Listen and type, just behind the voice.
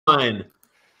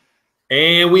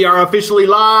And we are officially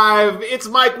live. It's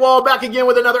Mike Wall back again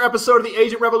with another episode of the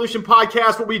Agent Revolution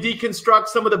podcast, where we deconstruct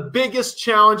some of the biggest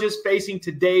challenges facing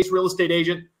today's real estate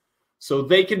agent so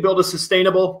they can build a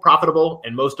sustainable, profitable,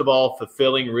 and most of all,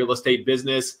 fulfilling real estate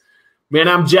business. Man,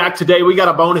 I'm Jack. Today we got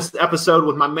a bonus episode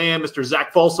with my man, Mr.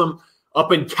 Zach Folsom,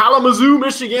 up in Kalamazoo,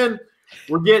 Michigan.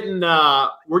 We're getting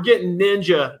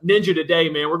ninja today,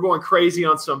 man. We're going crazy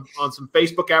on some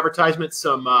Facebook advertisements,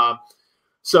 some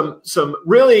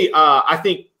really I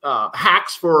think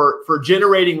hacks for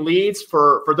generating leads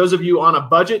for those of you on a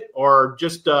budget, or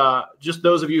just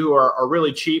those of you who are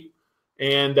really cheap.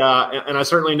 And I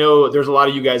certainly know there's a lot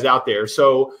of you guys out there.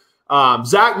 So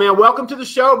Zach, man, welcome to the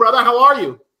show, brother. How are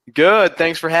you? Good.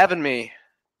 Thanks for having me.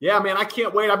 Yeah, man, I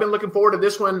can't wait. I've been looking forward to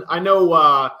this one. I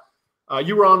know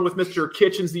you were on with Mr.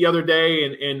 Kitchens the other day,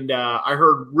 and I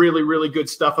heard really, really good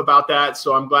stuff about that.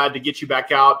 So I'm glad to get you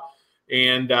back out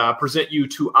and present you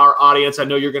to our audience. I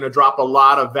know you're going to drop a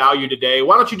lot of value today.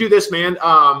 Why don't you do this, man?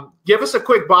 Give us a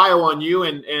quick bio on you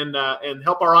and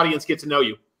help our audience get to know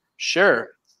you. Sure.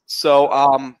 So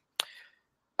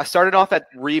I started off at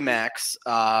RE/MAX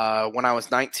when I was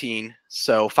 19.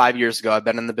 So 5 years ago. I've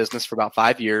been in the business for about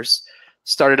 5 years.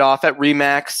 Started off at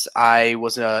RE/MAX. I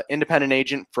was an independent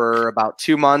agent for about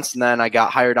 2 months, and then I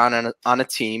got hired on a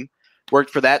team.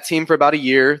 Worked for that team for about a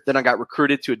year. Then I got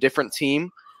recruited to a different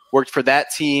team. Worked for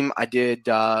that team. I did,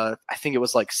 I think it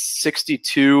was like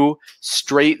 62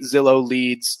 straight Zillow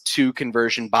leads to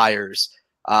conversion buyers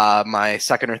my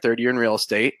second or third year in real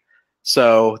estate.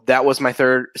 So that was my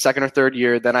second or third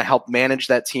year. Then I helped manage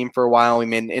that team for a while. We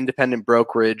made an independent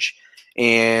brokerage,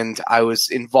 and I was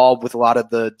involved with a lot of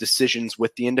the decisions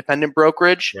with the independent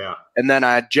brokerage. Yeah. And then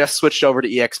I just switched over to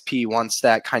EXP once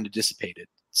that kind of dissipated.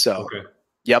 So, okay.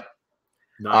 Yep.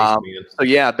 Nice, man. So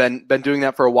yeah, been doing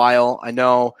that for a while. I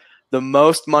know the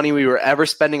most money we were ever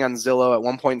spending on Zillow at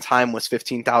one point in time was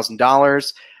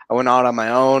 $15,000. I went out on my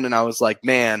own, and I was like,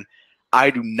 man, I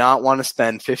do not want to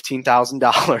spend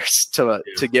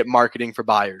 $15,000 to get marketing for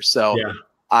buyers. So yeah.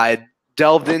 I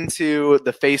delved into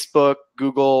the Facebook,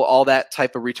 Google, all that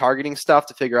type of retargeting stuff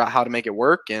to figure out how to make it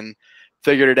work, and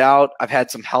figured it out. I've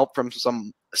had some help from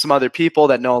some other people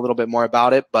that know a little bit more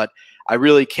about it, but I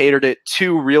really catered it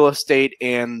to real estate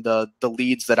and the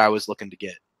leads that I was looking to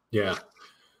get. Yeah.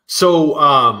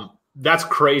 So that's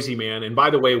crazy, man. And by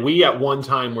the way, we at one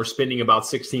time were spending about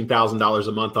 $16,000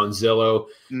 a month on Zillow.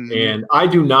 Mm-hmm. And I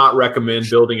do not recommend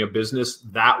building a business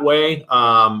that way,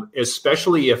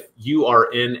 especially if you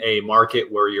are in a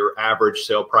market where your average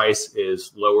sale price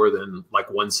is lower than like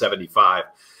 175.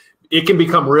 It can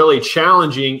become really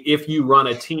challenging if you run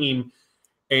a team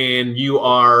and you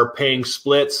are paying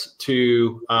splits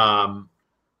to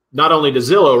not only to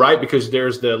Zillow, right? Because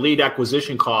there's the lead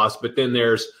acquisition cost, but then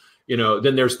there's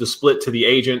the split to the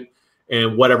agent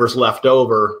and whatever's left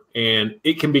over. And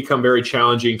it can become very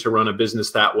challenging to run a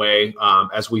business that way,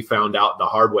 as we found out the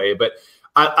hard way. But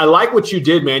I like what you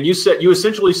did, man. You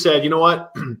essentially said, you know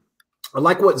what? I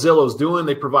like what Zillow's doing.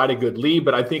 They provide a good lead,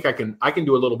 but I think I can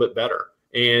do a little bit better.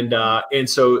 And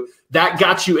so that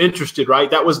got you interested, right?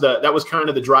 That was kind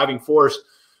of the driving force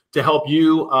to help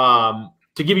you,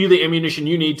 to give you the ammunition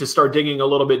you need to start digging a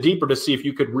little bit deeper to see if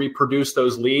you could reproduce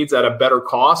those leads at a better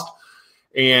cost.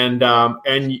 And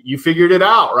you figured it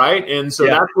out, right? And so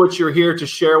that's what you're here to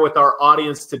share with our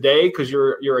audience today, because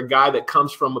you're a guy that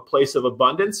comes from a place of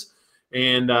abundance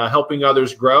and helping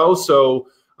others grow. So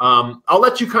I'll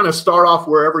let you kind of start off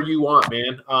wherever you want,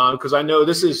 man, because I know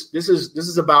this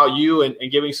is about you and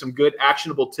giving some good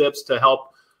actionable tips to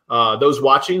help those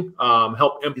watching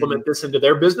help implement this into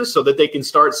their business so that they can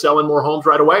start selling more homes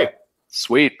right away.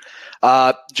 Sweet.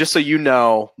 Just so you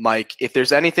know, Mike, if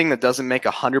there's anything that doesn't make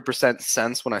 100%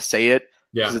 sense when I say it,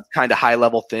 because it's kind of high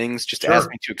level things, just ask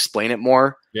me to explain it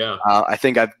more. Yeah. I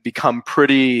think I've become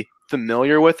pretty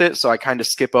familiar with it, so I kind of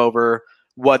skip over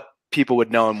what people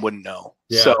would know and wouldn't know.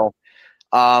 Yeah. So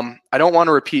I don't want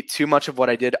to repeat too much of what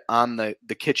I did on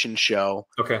the kitchen show.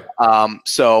 Okay.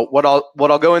 So what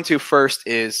I'll go into first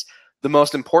is the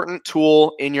most important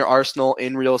tool in your arsenal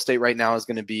in real estate right now is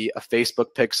going to be a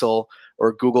Facebook pixel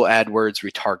or Google AdWords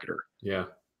retargeter. Yeah.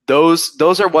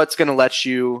 Those are what's going to let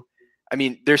you, I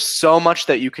mean, there's so much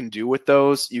that you can do with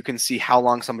those. You can see how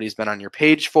long somebody's been on your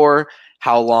page for,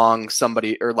 how long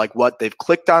somebody, or like what they've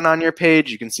clicked on your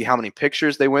page. You can see how many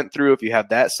pictures they went through if you have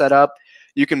that set up.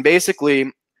 You can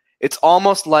basically, it's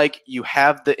almost like you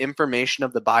have the information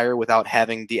of the buyer without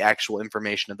having the actual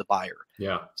information of the buyer.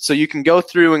 Yeah. So you can go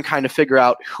through and kind of figure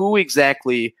out who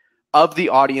exactly of the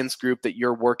audience group that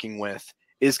you're working with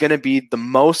is going to be the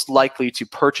most likely to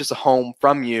purchase a home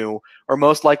from you, or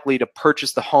most likely to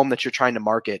purchase the home that you're trying to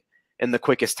market. in the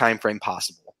quickest time frame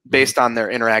possible based on their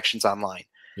interactions online.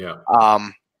 Yeah.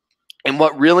 And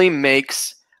what really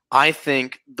makes, I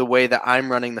think, the way that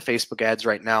I'm running the Facebook ads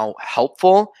right now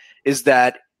helpful is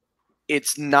that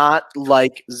it's not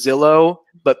like Zillow,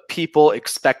 but people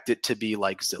expect it to be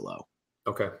like Zillow.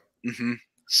 Okay.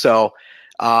 So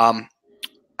I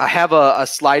have a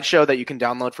slideshow that you can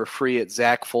download for free at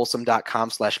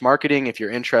zachfolsom.com/marketing. If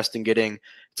you're interested in getting,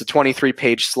 it's a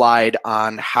 23-page slide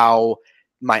on how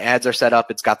my ads are set up.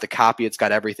 It's got the copy. It's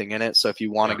got everything in it. So if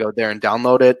you want to go there and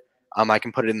download it, I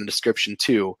can put it in the description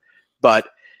too. But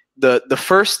the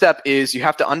first step is you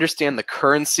have to understand the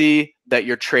currency that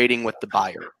you're trading with the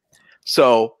buyer.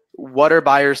 So what are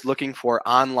buyers looking for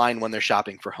online when they're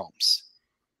shopping for homes?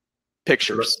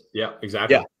 Pictures. Yeah,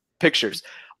 exactly. Yeah, pictures.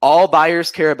 All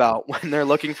buyers care about when they're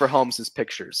looking for homes is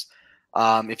pictures.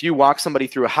 If you walk somebody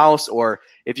through a house, or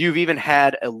if you've even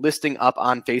had a listing up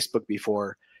on Facebook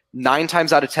before, 9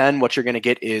 times out of 10, what you're going to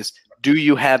get is, do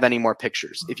you have any more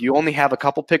pictures? If you only have a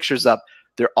couple pictures up,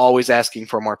 they're always asking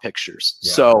for more pictures.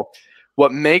 Yeah. So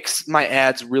what makes my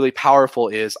ads really powerful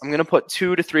is I'm going to put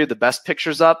 2 to 3 of the best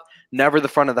pictures up, never the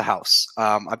front of the house.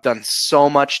 I've done so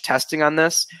much testing on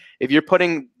this. If you're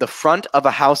putting the front of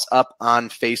a house up on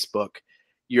Facebook,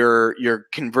 your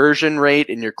conversion rate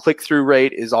and your click-through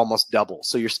rate is almost double.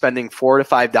 So you're spending $4 to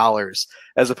 $5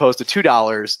 as opposed to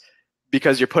 $2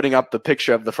 because you're putting up the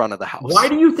picture of the front of the house. Why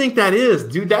do you think that is,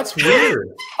 dude? That's weird.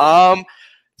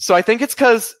 So I think it's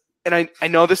because, and I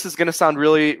know this is going to sound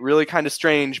really, really kind of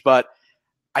strange, but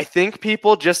I think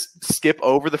people just skip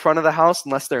over the front of the house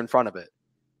unless they're in front of it,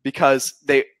 because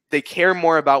they care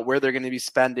more about where they're going to be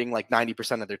spending like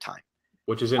 90% of their time.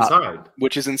 Which is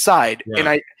inside. Yeah.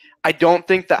 And I don't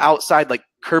think the outside, like,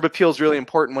 curb appeal is really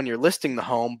important when you're listing the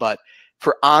home, but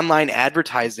for online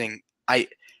advertising, I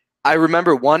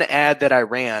remember one ad that I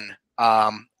ran,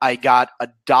 I got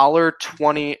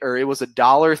 $1.20, or it was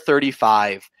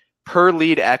 $1.35 per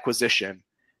lead acquisition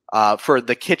for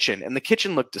the kitchen, and the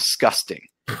kitchen looked disgusting.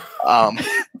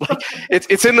 Like,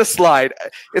 it's in the slide.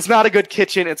 It's not a good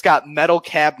kitchen. It's got metal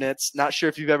cabinets. Not sure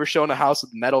if you've ever shown a house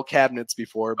with metal cabinets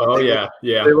before. But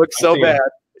they look so bad.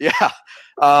 Yeah.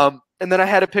 And then I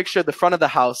had a picture of the front of the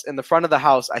house, and the front of the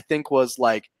house I think was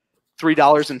like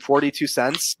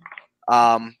 $3.42.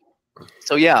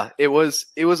 So yeah, it was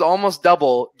almost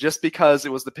double just because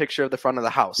it was the picture of the front of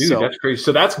the house. Dude, that's crazy.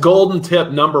 So that's golden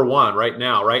tip number 1 right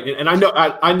now, right? And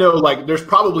I know like there's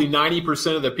probably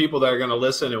 90% of the people that are going to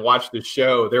listen and watch this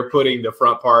show, they're putting the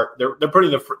front part, they're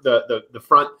putting the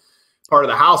front part of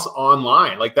the house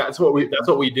online. Like that's what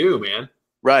we do, man.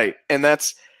 Right. And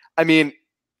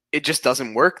it just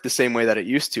doesn't work the same way that it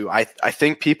used to. I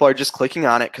think people are just clicking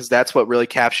on it because that's what really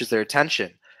captures their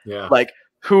attention. Yeah. Like,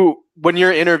 when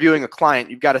you're interviewing a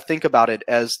client, you've got to think about it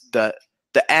as the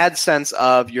ad sense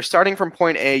of, you're starting from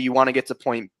point A, you want to get to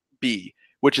point B,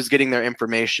 which is getting their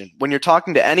information. When you're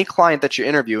talking to any client that you're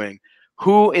interviewing,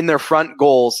 who in their front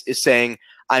goals is saying,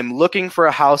 I'm looking for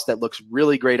a house that looks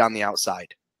really great on the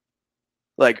outside?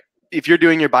 Like, if you're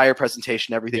doing your buyer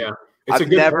presentation, everything. Yeah, it's a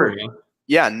good point, man.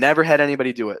 Yeah, never had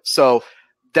anybody do it. So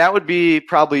that would be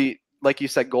probably, like you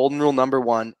said, golden rule number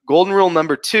 1. Golden rule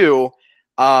number 2,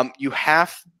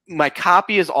 my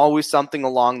copy is always something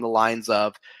along the lines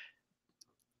of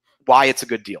why it's a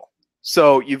good deal.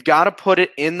 So you've got to put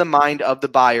it in the mind of the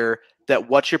buyer that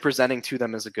what you're presenting to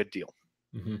them is a good deal.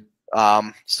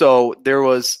 So there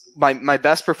was my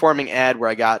best performing ad where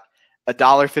I got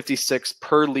 $1.56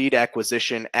 per lead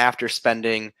acquisition after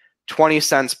spending 20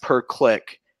 cents per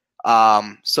click.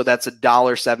 So that's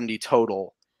 $1.70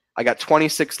 total. I got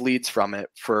 26 leads from it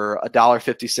for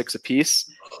 $1.56 a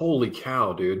piece. Holy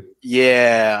cow, dude.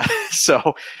 Yeah.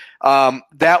 So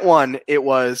that one, it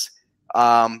was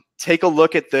take a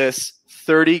look at this,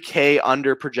 30K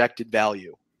under projected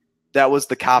value. That was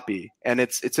the copy. And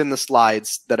it's in the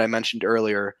slides that I mentioned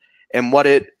earlier. And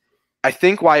I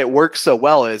think why it works so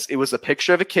well is it was a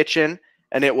picture of a kitchen,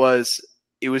 and it was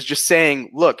just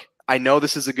saying, look, I know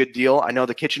this is a good deal. I know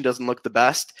the kitchen doesn't look the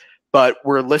best, but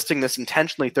we're listing this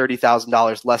intentionally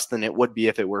 $30,000 less than it would be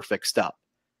if it were fixed up.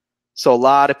 So a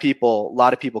lot of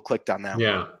people clicked on that.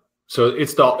 Yeah. So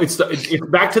it's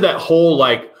back to that whole,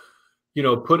 like,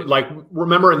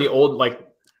 remember in the old,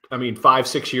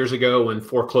 5-6 years ago when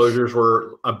foreclosures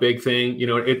were a big thing,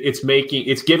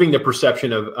 it's giving the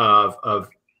perception of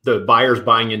the buyers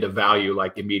buying into value,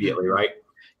 like, immediately, right?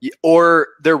 Or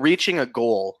they're reaching a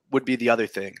goal would be the other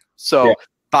thing. So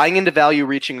buying into value,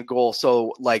 reaching a goal.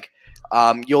 So like,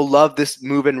 you'll love this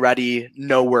move-in ready,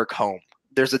 no work home.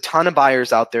 There's a ton of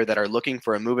buyers out there that are looking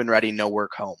for a move-in ready, no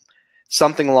work home,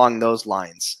 something along those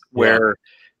lines.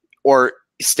 Or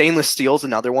Stainless steel is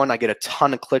another one. I get a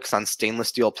ton of clicks on stainless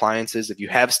steel appliances. If you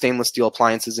have stainless steel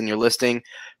appliances in your listing,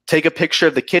 take a picture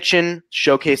of the kitchen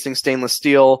showcasing stainless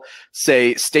steel,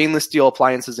 say stainless steel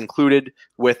appliances included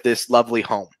with this lovely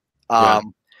home.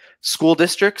 School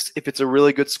districts, if it's a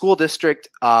really good school district,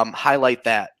 highlight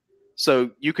that.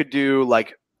 So you could do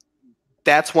like,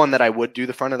 that's one that I would do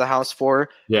the front of the house for,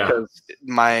 because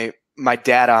my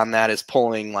data on that is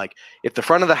pulling, like, if the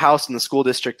front of the house and the school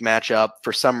district match up,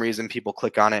 for some reason people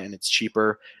click on it and it's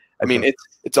cheaper. I mean,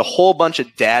 it's a whole bunch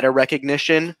of data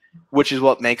recognition, which is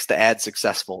what makes the ad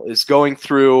successful, is going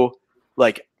through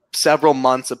like several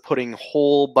months of putting a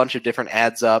whole bunch of different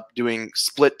ads up, doing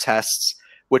split tests,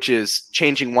 which is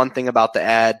changing one thing about the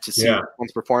ad to see which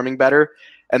one's performing better,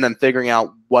 and then figuring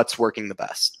out what's working the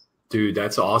best. Dude,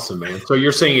 that's awesome, man. So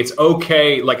you're saying it's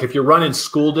okay, like if you're running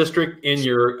school district in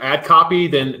your ad copy,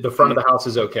 then the front of the house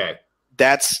is okay.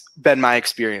 That's been my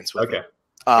experience with it.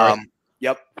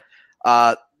 Yep.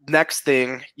 Next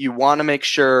thing, you want to make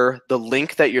sure the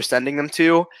link that you're sending them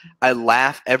to, I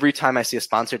laugh every time I see a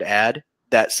sponsored ad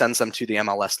that sends them to the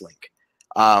MLS link.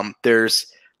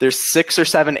 There's 6 or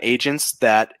 7 agents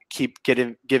that keep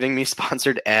giving me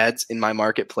sponsored ads in my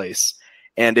marketplace,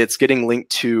 and it's getting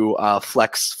linked to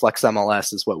Flex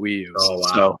MLS is what we use. Oh,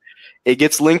 wow. So it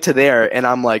gets linked to there, and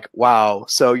I'm like, wow.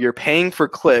 So you're paying for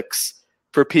clicks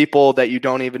for people that you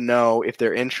don't even know if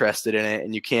they're interested in it,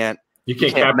 and you can't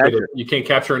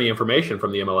capture any information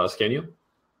from the MLS, can you?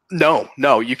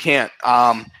 No, you can't.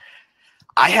 I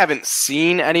haven't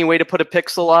seen any way to put a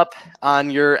pixel up on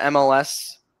your MLS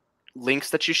links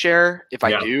that you share. If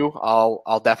I do,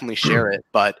 I'll definitely share it.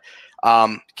 But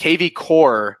KV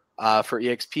Core for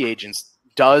EXP agents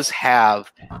does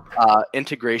have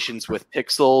integrations with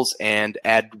pixels and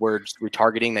AdWords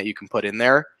retargeting that you can put in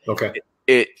there. Okay.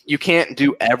 You can't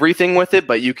do everything with it,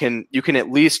 but you can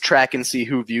at least track and see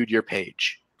who viewed your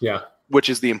page. Yeah. Which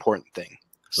is the important thing.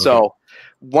 Okay. So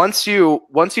once you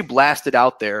blast it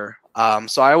out there,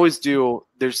 so I always do,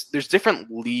 there's different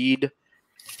lead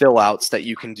fill outs that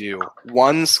you can do.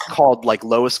 One's called like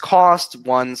lowest cost,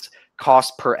 one's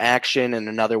cost per action, and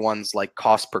another one's like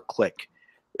cost per click.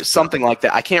 Something like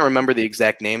that. I can't remember the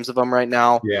exact names of them right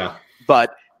now. Yeah.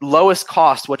 But lowest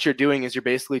cost, what you're doing is you're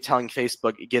basically telling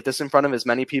Facebook, get this in front of as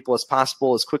many people as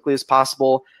possible, as quickly as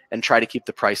possible, and try to keep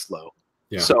the price low.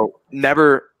 Yeah. So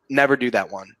never do that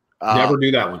one. Never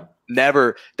do that one.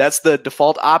 Never. That's the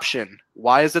default option.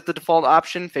 Why is it the default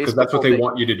option? Facebook, because that's what they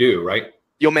want you to do, right?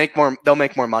 They'll make more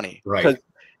money. Right.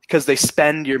 Because they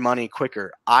spend your money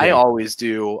quicker. I always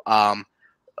do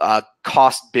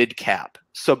cost bid cap.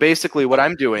 So basically what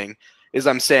I'm doing is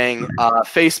I'm saying,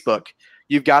 Facebook,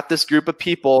 you've got this group of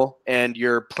people and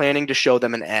you're planning to show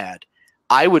them an ad.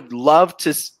 I would love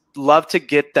to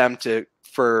get them to,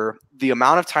 for the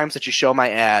amount of times that you show my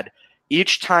ad,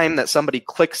 each time that somebody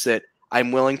clicks it,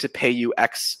 I'm willing to pay you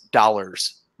X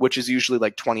dollars, which is usually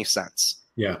like 20 cents.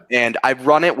 Yeah. And I've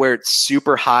run it where it's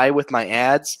super high with my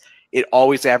ads. It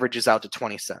always averages out to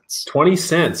 20 cents. 20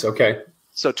 cents. Okay.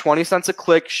 So 20 cents a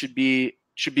click should be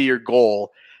your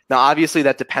goal. Now, obviously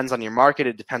that depends on your market.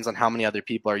 It depends on how many other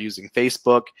people are using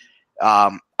Facebook.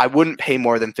 I wouldn't pay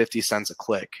more than 50 cents a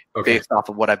click based off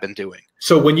of what I've been doing.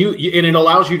 So when and it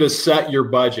allows you to set your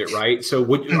budget, right? So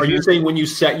are you saying when you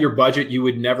set your budget, you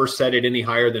would never set it any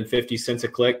higher than 50 cents a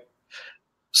click?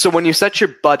 So when you set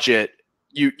your budget,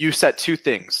 you set two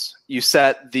things. You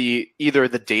set either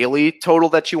the daily total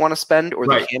that you want to spend or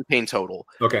the campaign total.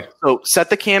 Okay. So set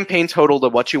the campaign total to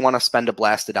what you want to spend to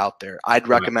blast it out there. I'd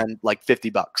recommend like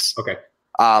 $50. Okay.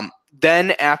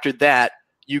 Then after that,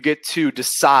 you get to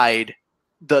decide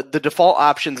the default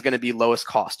option is going to be lowest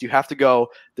cost. You have to go,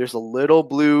 there's a little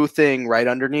blue thing right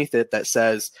underneath it that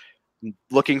says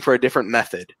looking for a different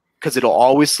method, because it'll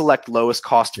always select lowest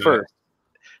cost first.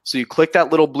 So you click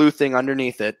that little blue thing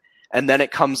underneath it, and then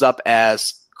it comes up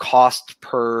as cost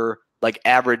per like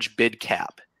average bid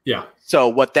cap. Yeah. So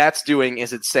what that's doing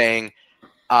is it's saying,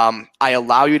 I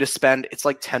allow you to spend, it's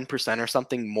like 10% or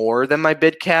something more than my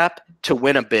bid cap to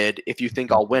win a bid if you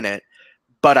think I'll win it.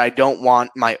 But I don't want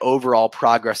my overall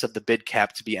progress of the bid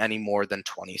cap to be any more than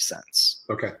 20 cents.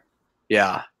 Okay.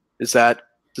 Yeah. Does that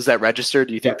register?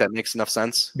 Do you think that makes enough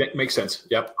sense? That makes sense.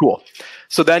 Yep. Cool.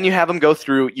 So then you have them go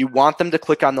through, you want them to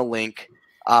click on the link.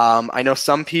 I know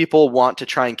some people want to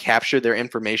try and capture their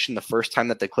information the first time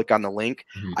that they click on the link.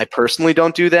 Mm-hmm. I personally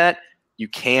don't do that. You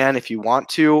can if you want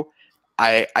to.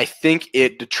 I think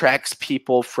it detracts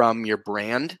people from your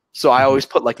brand. So I always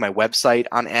put like my website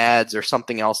on ads or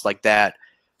something else like that.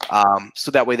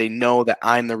 So that way they know that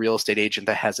I'm the real estate agent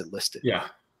that has it listed. Yeah.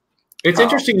 It's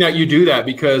interesting that you do that,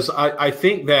 because I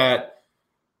think that,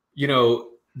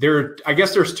 I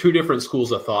guess there's two different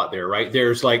schools of thought there, right?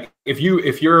 There's like if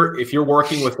you're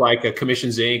working with like a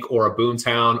Commissions Inc. or a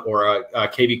Boomtown or a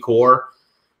KV Core,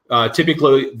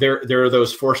 typically there are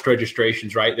those forced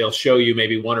registrations, right? They'll show you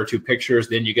maybe one or two pictures,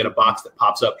 then you get a box that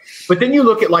pops up. But then you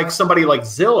look at like somebody like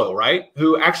Zillow, right,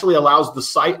 who actually allows the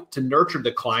site to nurture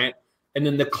the client, and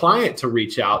then the client to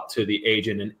reach out to the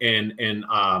agent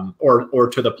or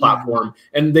to the platform,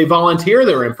 and they volunteer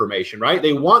their information, right?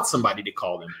 They want somebody to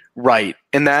call them. Right.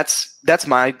 And that's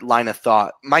my line of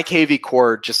thought. My KV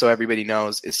Core, just so everybody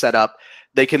knows, is set up.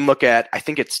 They can look at, I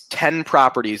think it's 10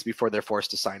 properties before they're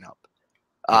forced to sign up.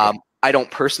 Okay. I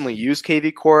don't personally use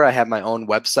KV Core. I have my own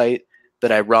website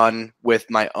that I run with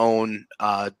my own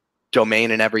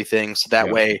domain and everything. So that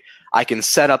way I can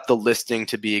set up the listing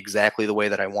to be exactly the way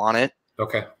that I want it.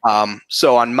 Okay.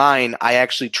 So on mine, I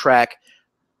actually track,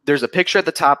 there's a picture at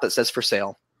the top that says for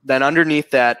sale. Then underneath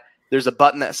that, there's a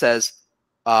button that says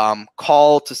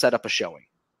call to set up a showing.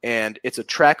 And it's a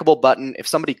trackable button. If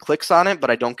somebody clicks on it,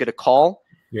 but I don't get a call,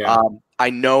 I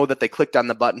know that they clicked on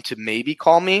the button to maybe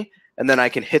call me. And then I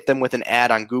can hit them with an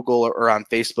ad on Google or on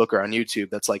Facebook or on YouTube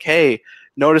that's like, hey,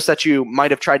 notice that you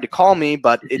might have tried to call me,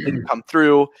 but it didn't come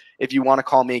through. If you want to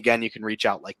call me again, you can reach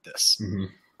out like this.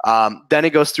 Then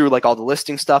it goes through like all the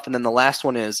listing stuff. And then the last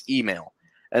one is email.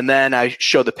 And then I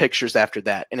show the pictures after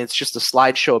that. And it's just a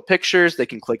slideshow of pictures. They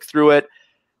can click through it.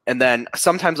 And then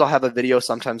sometimes I'll have a video.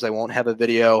 Sometimes I won't have a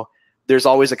video. There's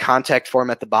always a contact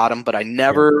form at the bottom, but I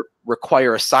never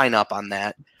require a sign up on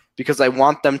that because I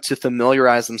want them to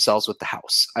familiarize themselves with the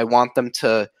house. I want them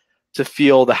to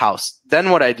feel the house.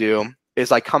 Then what I do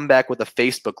is I come back with a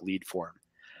Facebook lead form.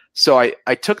 So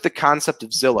I took the concept of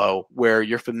Zillow where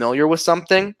you're familiar with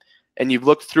something and you've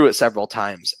looked through it several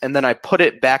times, and then I put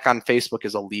it back on Facebook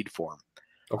as a lead form.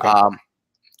 Okay.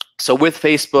 So with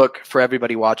Facebook, for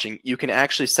everybody watching, you can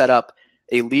actually set up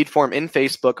a lead form in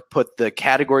Facebook, put the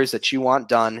categories that you want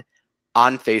done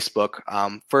on Facebook,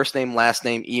 first name, last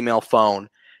name, email, phone.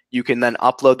 You can then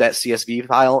upload that CSV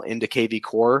file into KV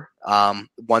Core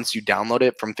once you download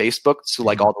it from Facebook, so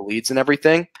like all the leads and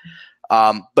everything.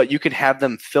 But you can have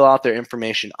them fill out their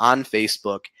information on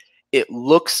Facebook. It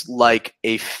looks like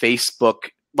a Facebook,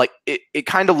 like it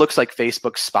kind of looks like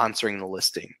Facebook sponsoring the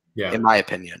listing, in my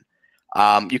opinion.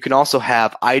 You can also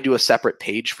have, I do a separate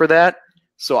page for that.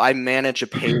 So I manage a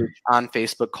page on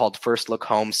Facebook called First Look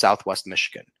Home Southwest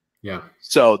Michigan. Yeah.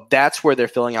 So that's where they're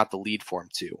filling out the lead form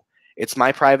too. It's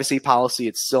my privacy policy.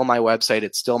 It's still my website.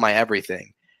 It's still my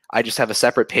everything. I just have a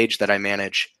separate page that I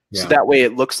manage. So that way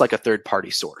it looks like a third-party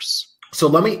source. So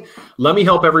let me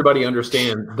help everybody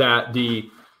understand that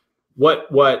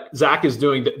what Zach is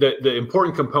doing, the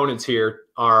important components here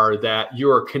are that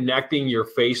you are connecting your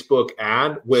Facebook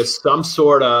ad with some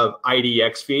sort of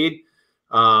IDX feed,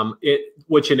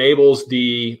 which enables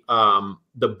the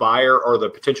buyer or the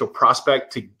potential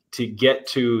prospect to get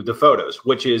to the photos,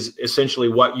 which is essentially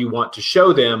what you want to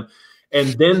show them. And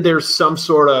then there's some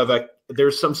sort of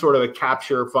a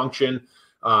capture function.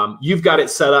 You've got it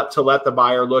set up to let the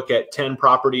buyer look at 10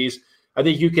 properties. I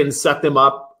think you can set them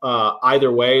up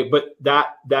either way, but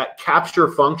that capture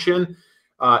function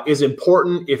is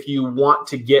important if you want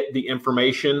to get the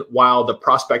information while the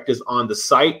prospect is on the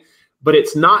site, but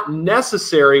it's not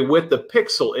necessary with the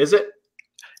pixel, is it?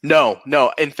 No.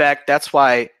 In fact, that's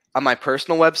why on my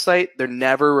personal website, they're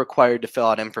never required to fill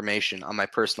out information on my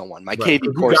personal one. My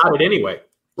KV course, you got it anyway,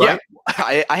 right?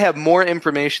 Yeah, I have more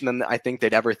information than I think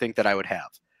they'd ever think that I would have.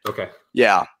 Okay.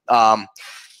 Yeah.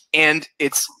 And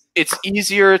it's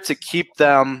easier to keep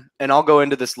them, and I'll go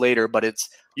into this later, but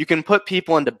you can put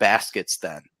people into baskets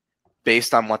then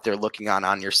based on what they're looking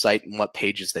on your site and what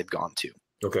pages they've gone to.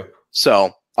 Okay.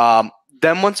 So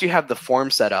then once you have the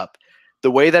form set up,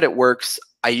 the way that it works,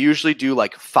 I usually do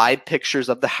like 5 pictures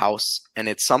of the house, and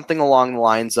it's something along the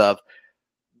lines of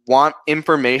want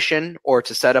information or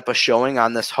to set up a showing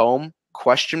on this home, ?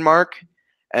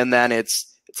 And then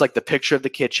it's like the picture of the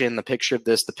kitchen, the picture of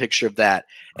this, the picture of that.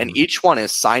 And each one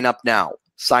is sign up now,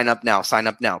 sign up now, sign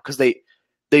up now. Because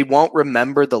they won't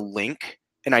remember the link.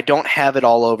 And I don't have it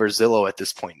all over Zillow at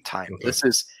this point in time. Okay.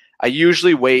 I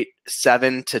usually wait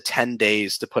 7 to 10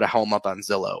 days to put a home up on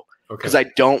Zillow. Because I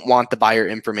don't want the buyer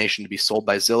information to be sold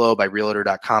by Zillow, by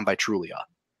Realtor.com, by Trulia.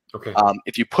 Okay.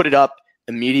 If you put it up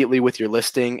immediately with your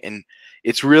listing, and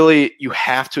it's really, you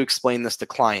have to explain this to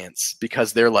clients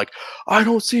because they're like, I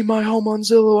don't see my home on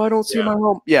Zillow. I don't see my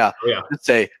home. Yeah. Just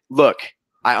say, look,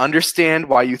 I understand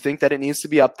why you think that it needs to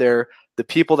be up there. The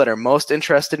people that are most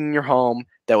interested in your home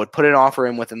that would put an offer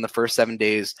in within the first 7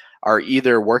 days are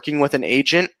either working with an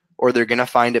agent or they're going to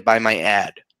find it by my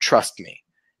ad. Trust me.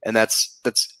 And that's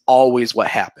always what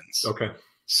happens. Okay.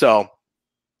 So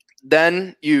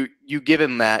then you give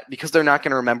them that, because they're not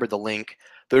going to remember the link.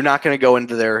 They're not going to go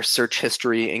into their search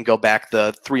history and go back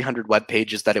the 300 web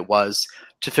pages that it was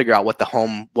to figure out what the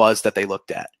home was that they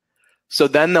looked at. So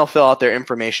then they'll fill out their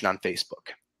information on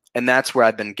Facebook. And that's where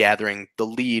I've been gathering the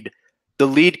lead. The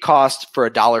lead cost for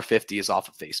 $1.50 is off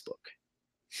of Facebook.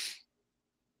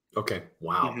 Okay.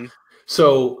 Wow.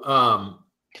 So,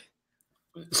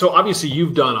 so obviously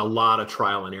you've done a lot of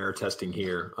trial and error testing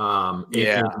here. And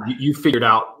you figured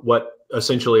out what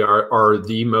essentially are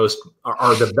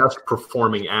the best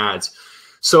performing ads.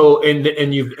 So, and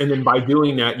then by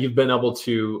doing that, you've been able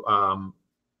to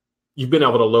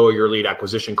lower your lead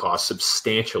acquisition costs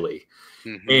substantially.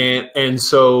 And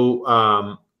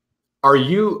so, are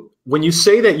you, when you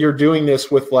say that you're doing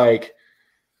this with like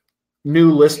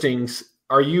new listings,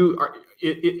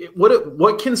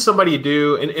 what can somebody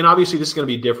do? And obviously this is going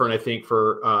to be different, I think,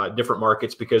 for different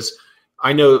markets, because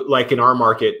I know, like in our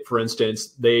market, for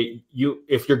instance,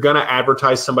 if you're going to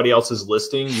advertise somebody else's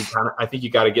listing, I think you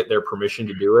got to get their permission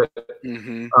to do it.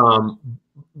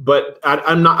 But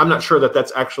I'm not sure that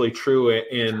that's actually true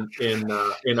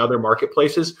in other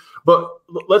marketplaces. But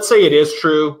let's say it is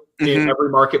true in every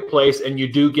marketplace, and you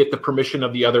do get the permission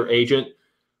of the other agent.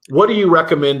 What do you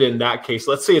recommend in that case?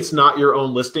 Let's say it's not your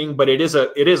own listing, but it is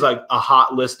like a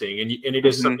hot listing, and it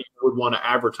is something you would want to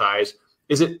advertise.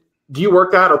 Do you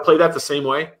work that or play that the same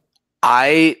way?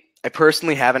 I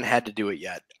personally haven't had to do it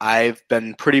yet. I've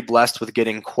been pretty blessed with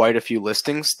getting quite a few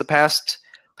listings the past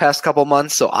couple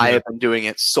months, so I have been doing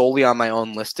it solely on my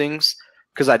own listings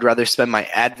because I'd rather spend my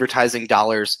advertising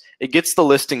dollars. It gets the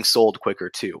listing sold quicker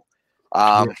too.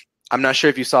 I'm not sure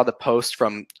if you saw the post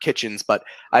from Kitchens, but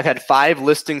I've had 5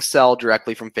 listings sell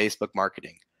directly from Facebook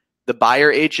marketing. The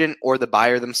buyer agent or the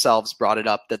buyer themselves brought it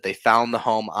up that they found the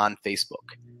home on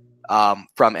Facebook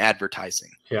from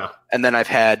advertising. Yeah. And then I've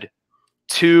had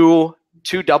two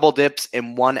double dips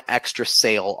and 1 extra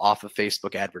sale off of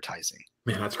Facebook advertising.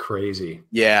 Man, that's crazy.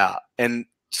 Yeah. And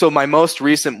so my most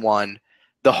recent one,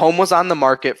 the home was on the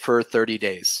market for 30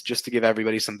 days, just to give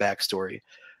everybody some backstory.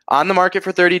 On the market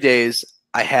for 30 days,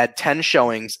 I had 10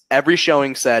 showings. Every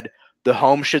showing said the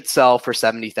home should sell for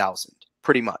 $70,000,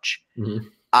 pretty much.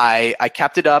 I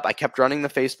kept it up. I kept running the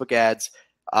Facebook ads.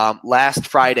 Last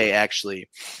Friday, actually,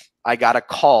 I got a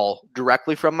call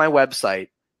directly from my website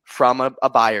from a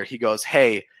buyer. He goes,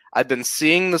 "Hey, I've been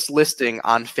seeing this listing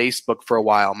on Facebook for a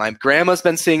while. My grandma's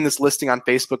been seeing this listing on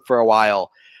Facebook for a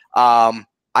while.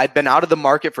 I've been out of the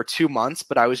market for 2 months,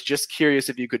 but I was just curious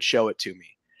if you could show it to me."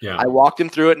 Yeah. I walked him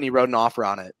through it, and he wrote an offer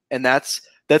on it. And that's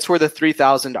where the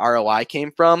 $3,000 ROI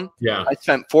came from. Yeah. I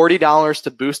spent $40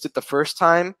 to boost it the first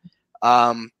time,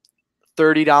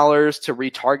 $30 to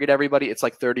retarget everybody. It's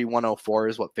like $3,104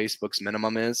 is what Facebook's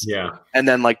minimum is. Yeah. And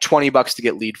then like $20 to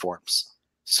get lead forms.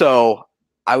 So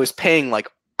I was paying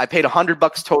I paid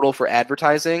 $100 total for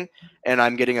advertising, and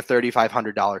I'm getting a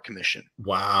 $3,500 commission.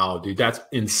 Wow, dude, that's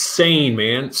insane,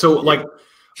 man. So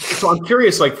I'm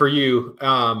curious, for you,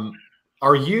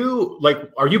 are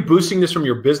you boosting this from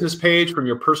your business page, from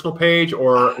your personal page,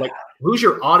 or who's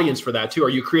your audience for that too? Are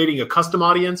you creating a custom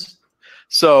audience?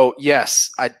 So yes,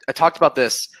 I talked about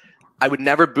this. I would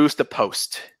never boost a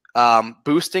post.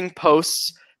 Boosting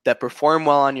posts that perform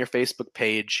well on your Facebook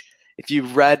page. If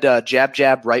you've read Jab,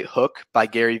 Jab, Right Hook by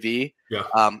Gary Vee,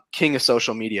 king of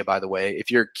social media, by the way, if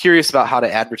you're curious about how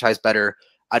to advertise better,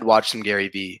 I'd watch some Gary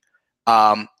Vee.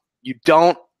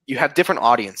 You have different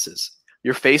audiences.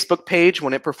 Your Facebook page,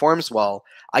 when it performs well,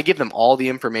 I give them all the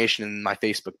information in my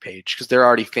Facebook page because they're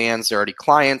already fans, they're already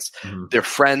clients, their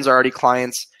friends are already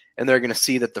clients, and they're going to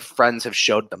see that the friends have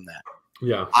showed them that.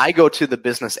 Yeah. I go to the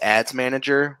business ads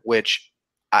manager, which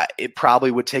it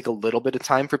probably would take a little bit of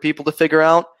time for people to figure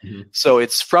out. So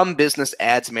it's from business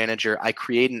ads manager. I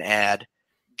create an ad.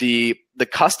 The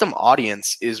custom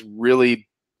audience is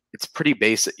it's pretty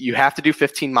basic. You have to do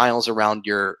 15 miles around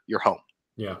your home.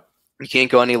 Yeah. You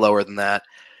can't go any lower than that.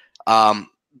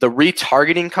 The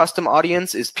retargeting custom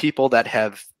audience is people that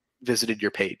have visited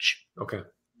your page. Okay.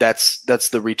 That's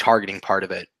the retargeting part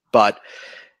of it. But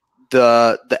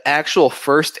the actual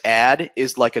first ad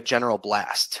is like a general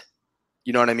blast.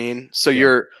 You know what I mean? So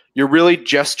you're really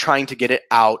just trying to get it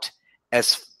out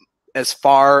as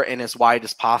far and as wide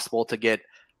as possible to get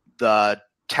the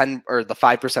 10 or the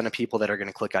 5% of people that are going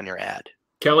to click on your ad.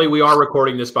 Kelly, we are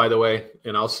recording this, by the way,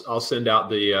 and I'll send out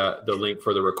the link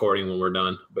for the recording when we're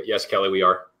done. But yes, Kelly, we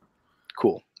are.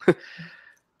 Cool.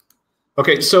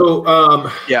 Okay,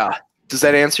 so yeah, does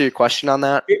that answer your question on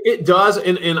that? It does,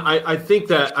 and I think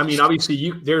that, I mean,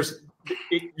 obviously there's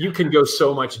you can go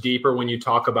so much deeper when you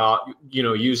talk about,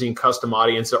 using custom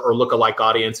audience or lookalike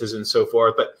audiences and so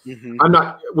forth. But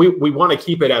we want to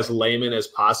keep it as layman as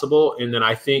possible. And then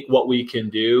I think what we can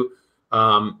do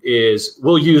is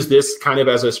we'll use this kind of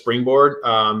as a springboard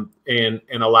and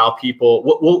allow people.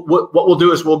 What we'll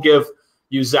do is we'll give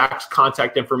you Zach's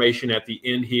contact information at the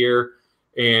end here,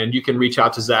 and you can reach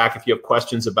out to Zach if you have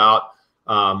questions about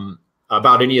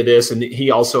any of this. And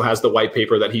he also has the white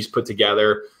paper that he's put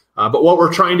together. But what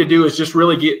we're trying to do is just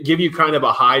really give you kind of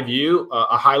a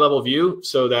high level view,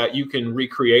 so that you can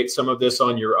recreate some of this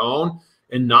on your own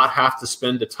and not have to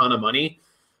spend a ton of money.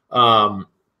 And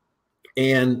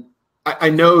I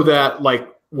know that, like,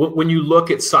 when you look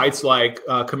at sites like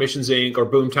Commissions Inc. or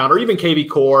Boomtown or even KV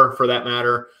Core for that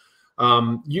matter,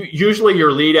 usually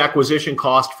your lead acquisition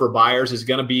cost for buyers is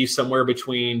going to be somewhere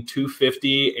between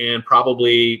 $2.50 and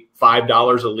probably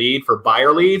 $5 a lead for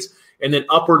buyer leads, and then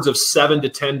upwards of $7 to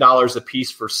 $10 a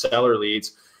piece for seller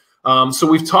leads. So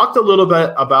we've talked a little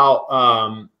bit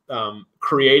about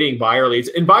creating buyer leads.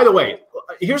 And by the way,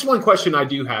 here's one question I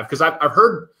do have, because I've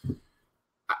heard,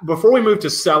 before we move to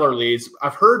seller leads,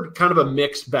 I've heard kind of a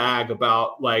mixed bag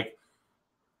about, like,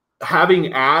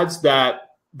 having ads that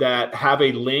have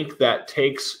a link that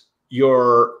takes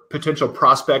your potential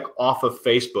prospect off of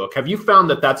Facebook. Have you found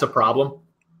that that's a problem?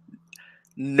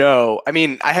 No. I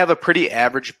mean, I have a pretty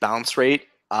average bounce rate,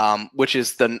 which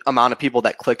is the amount of people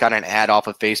that click on an ad off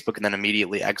of Facebook and then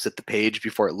immediately exit the page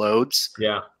before it loads.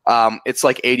 Yeah. It's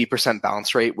like 80%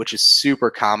 bounce rate, which is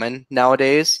super common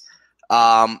nowadays.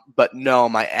 But no,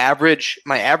 my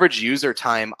average user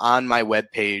time on my web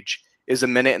page is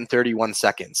 1 minute and 31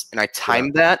 seconds. And I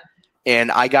timed that,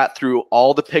 and I got through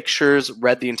all the pictures,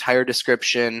 read the entire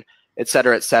description, et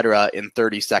cetera, in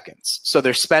 30 seconds. So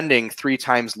they're spending 3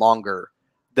 times longer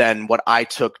than what I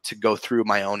took to go through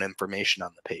my own information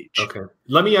on the page. Okay.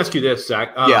 Let me ask you this,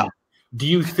 Zach. Yeah. Do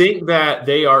you think that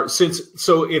they are,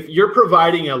 so if you're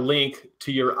providing a link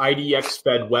to your IDX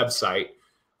Fed website,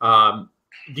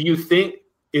 do you think,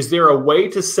 is there a way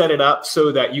to set it up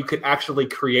so that you could actually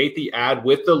create the ad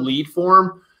with the lead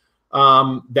form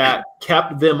that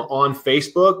kept them on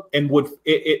Facebook? And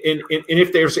and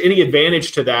if there's any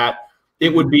advantage to that,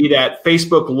 it would be that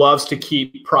Facebook loves to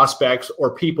keep prospects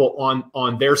or people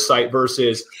on their site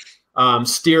versus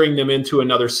steering them into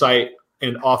another site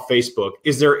and off Facebook.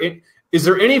 Is there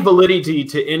any validity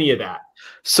to any of that?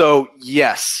 So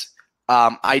yes,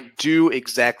 I do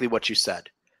exactly what you said.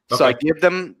 Okay. So I give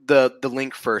them the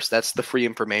link first. That's the free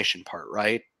information part,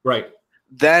 right? Right.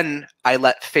 Then I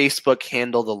let Facebook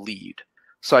handle the lead.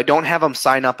 So I don't have them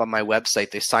sign up on my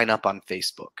website. They sign up on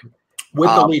Facebook. With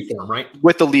the lead form, right?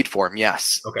 With the lead form,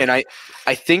 yes. Okay. And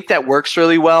I think that works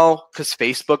really well because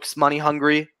Facebook's money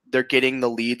hungry. They're getting the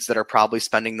leads that are probably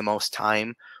spending the most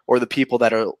time, or the people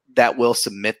that will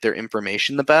submit their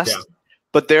information the best. Yeah.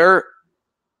 But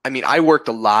I worked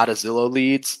a lot of Zillow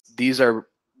leads. These are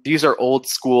old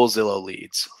school Zillow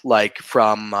leads, like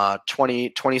from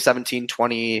 2017,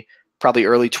 probably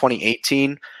early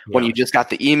 2018, when you just got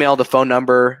the email, the phone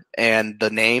number, and the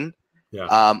name.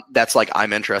 Yeah. That's like,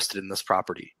 I'm interested in this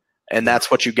property. And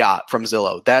that's what you got from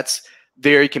Zillow. That's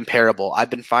very comparable. I've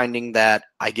been finding that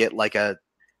I get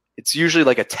it's usually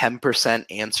like a 10%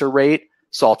 answer rate.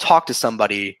 So I'll talk to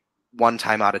somebody 1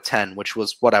 time out of 10, which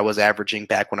was what I was averaging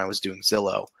back when I was doing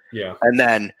Zillow. Yeah. And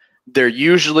then they're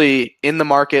usually in the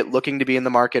market, looking to be in the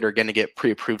market, or going to get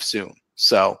pre-approved soon.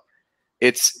 So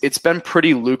it's been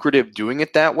pretty lucrative doing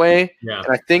it that way. Yeah.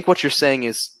 And I think what you're saying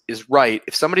is right.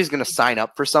 If somebody's going to sign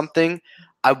up for something,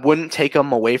 I wouldn't take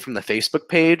them away from the Facebook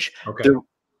page. Okay.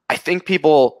 I think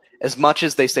people, as much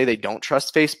as they say they don't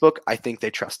trust Facebook, I think they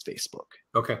trust Facebook.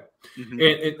 Okay. Mm-hmm.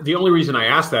 And the only reason I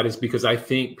ask that is because I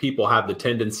think people have the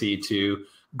tendency to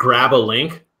grab a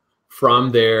link from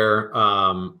their,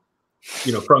 from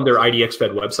their IDX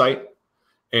Fed website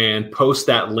and post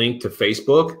that link to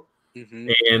Facebook.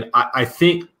 Mm-hmm. And I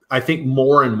think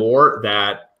more and more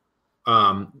that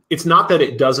it's not that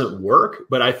it doesn't work,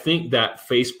 but I think that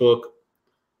Facebook,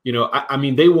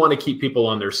 they want to keep people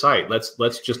on their site.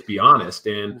 Let's just be honest.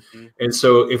 And and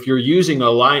so if you're using a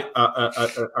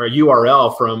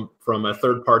URL from a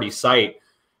third party site,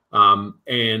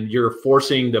 and you're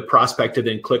forcing the prospect to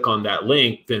then click on that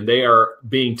link, then they are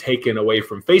being taken away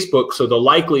from Facebook. So the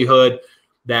likelihood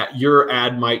that your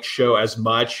ad might show as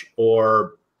much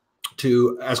or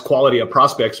as quality of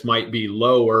prospects might be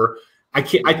lower. I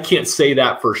can't say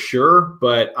that for sure,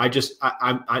 but I'm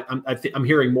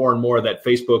hearing more and more that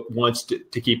Facebook wants to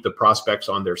keep the prospects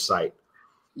on their site.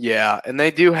 Yeah, and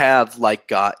they do have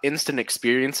instant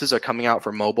experiences are coming out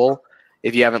for mobile.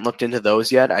 If you haven't looked into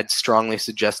those yet, I'd strongly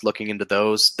suggest looking into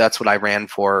those. That's what I ran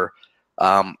for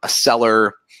a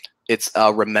seller. It's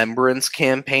a remembrance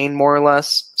campaign, more or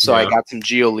less. So I got some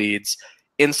geo leads,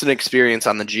 instant experience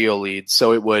on the geo leads.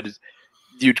 So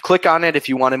you'd click on it if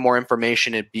you wanted more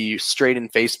information. It'd be straight in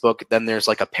Facebook. Then there's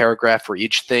like a paragraph for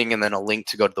each thing and then a link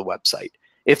to go to the website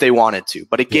if they wanted to.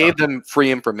 But it gave them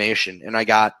free information. And I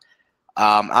got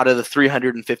out of the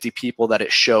 350 people that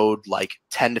it showed like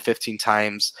 10 to 15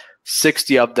 times,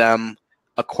 60 of them,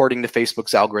 according to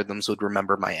Facebook's algorithms, would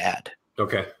remember my ad.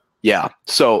 Okay. Yeah.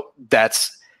 So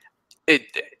that's it.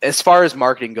 As far as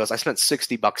marketing goes, I spent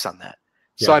 $60 on that.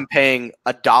 So I'm paying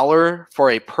 $1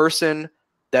 for a person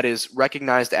that is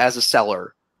recognized as a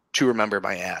seller to remember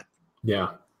my ad.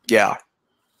 Yeah. Yeah.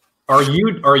 Are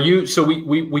you, so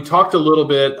we talked a little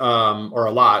bit, or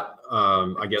a lot,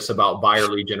 I guess, about buyer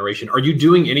lead generation. Are you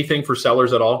doing anything for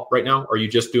sellers at all right now? Or are you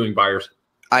just doing buyers?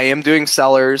 I am doing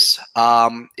sellers.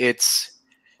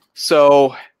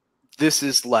 So this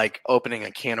is like opening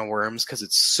a can of worms because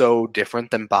it's so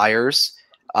different than buyers.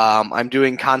 I'm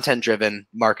doing content-driven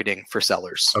marketing for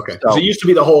sellers. Okay. So it used to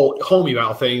be the whole home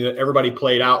eval thing that everybody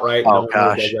played out, right? Oh, no one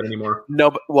gosh. really does that anymore.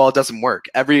 No, well, it doesn't work.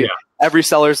 Every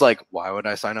seller's like, why would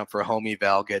I sign up for a home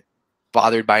eval, get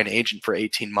bothered by an agent for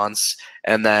 18 months,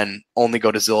 and then only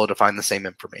go to Zillow to find the same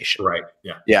information? Right.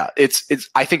 Yeah. Yeah.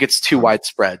 I think it's too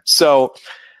widespread. So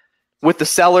with the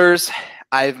sellers,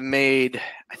 I've made,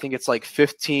 I think it's like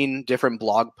 15 different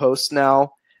blog posts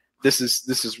now. This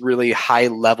is really high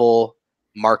level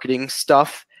marketing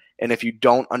stuff. And if you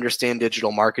don't understand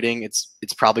digital marketing,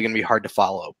 it's probably going to be hard to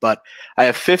follow. But I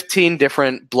have 15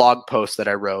 different blog posts that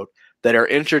I wrote that are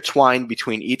intertwined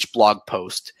between each blog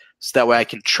post. So that way I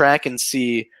can track and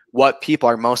see what people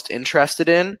are most interested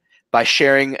in by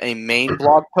sharing a main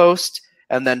blog post.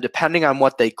 And then depending on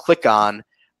what they click on,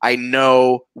 I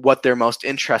know what they're most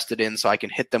interested in, so I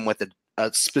can hit them with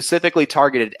a specifically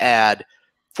targeted ad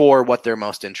for what they're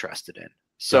most interested in.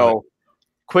 So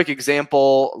quick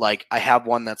example, like I have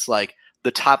one that's like the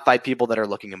top 5 people that are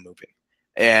looking at moving.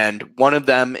 And one of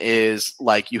them is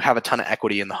like, you have a ton of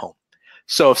equity in the home.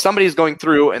 So if somebody's going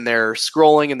through and they're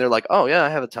scrolling and they're like, oh yeah, I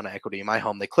have a ton of equity in my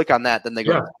home. They click on that, then they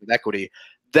go to equity.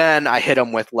 Then I hit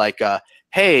them with like,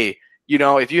 hey, you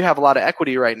know, if you have a lot of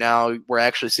equity right now, we're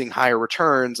actually seeing higher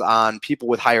returns on people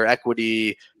with higher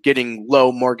equity getting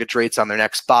low mortgage rates on their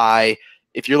next buy.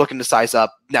 If you're looking to size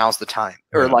up, now's the time.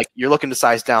 Or like you're looking to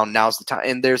size down, now's the time.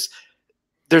 And there's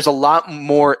a lot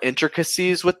more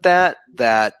intricacies with that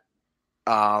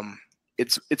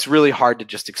it's really hard to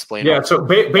just explain. Yeah. So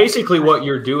basically what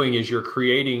you're doing is you're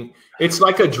creating, it's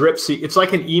like a it's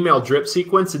like an email drip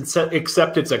sequence,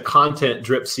 except it's a content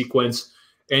drip sequence,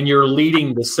 and you're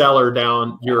leading the seller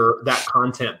down that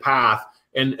content path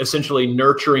and essentially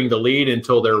nurturing the lead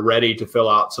until they're ready to fill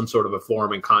out some sort of a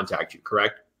form and contact you,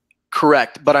 correct?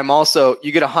 Correct. But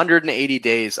you get 180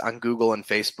 days on Google and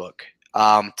Facebook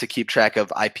to keep track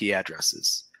of IP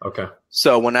addresses. Okay.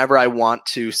 So whenever I want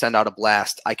to send out a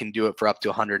blast, I can do it for up to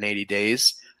 180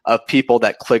 days of people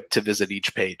that click to visit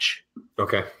each page.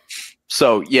 Okay.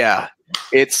 So yeah,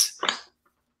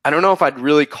 I don't know if I'd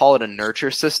really call it a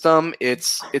nurture system.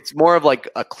 It's more of like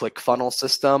a ClickFunnels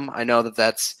system. I know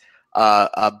that's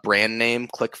a brand name,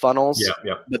 ClickFunnels.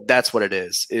 Yeah. But that's what it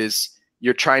is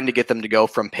you're trying to get them to go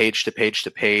from page to page to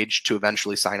page to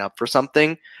eventually sign up for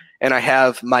something. And I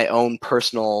have my own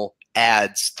personal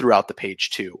ads throughout the page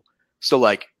too. So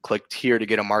like click here to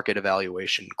get a market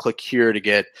evaluation, click here to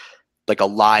get like a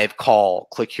live call,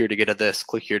 click here to get a this,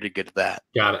 click here to get a that.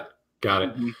 Got it.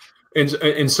 Mm-hmm.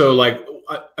 And so like,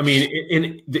 I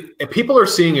mean, people are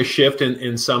seeing a shift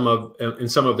in some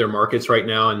of their markets right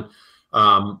now.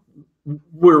 And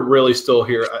we're really still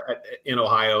here in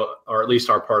Ohio, or at least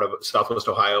our part of Southwest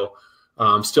Ohio,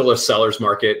 still a seller's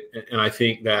market. And I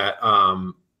think that,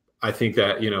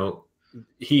 you know,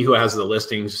 he who has the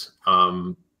listings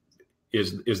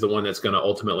is the one that's going to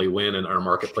ultimately win in our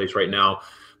marketplace right now.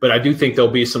 But I do think there'll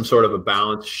be some sort of a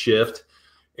balance shift.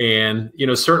 And, you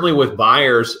know, certainly with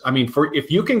buyers, I mean,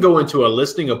 if you can go into a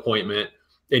listing appointment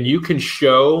and you can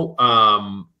show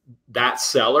that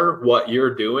seller what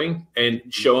you're doing and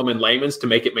show them in layman's to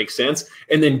make it make sense,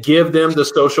 and then give them the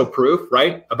social proof,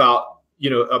 right, about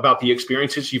the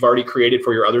experiences you've already created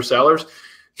for your other sellers,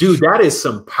 dude, that is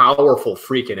some powerful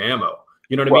freaking ammo.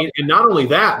 You know what I mean? And not only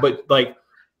that, but like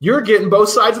you're getting both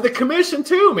sides of the commission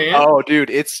too, man. Oh, dude,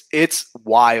 it's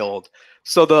wild.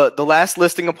 So the last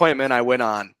listing appointment I went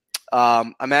on,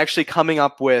 I'm actually coming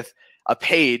up with a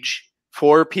page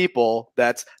for people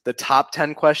that's the top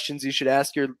 10 questions you should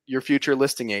ask your future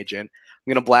listing agent.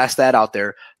 I'm going to blast that out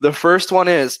there. The first one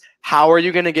is, how are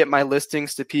you going to get my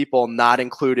listings to people not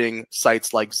including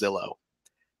sites like Zillow?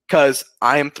 because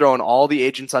I am throwing all the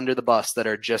agents under the bus that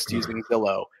are just using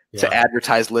Zillow to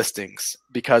advertise listings,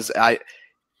 because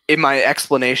in my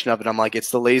explanation of it, I'm like,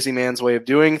 it's the lazy man's way of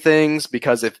doing things,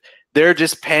 because if they're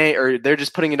just paying, or they're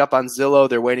just putting it up on Zillow,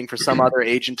 they're waiting for some other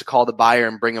agent to call the buyer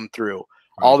and bring them through. Right.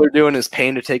 All they're doing is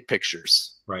paying to take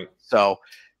pictures. Right. So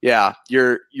yeah,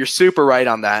 you're super right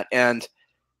on that. And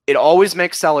it always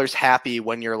makes sellers happy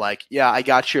when you're like, yeah, I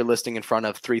got your listing in front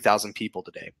of 3,000 people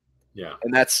today. Yeah.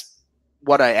 And that's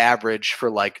what I average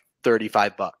for like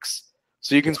 $35.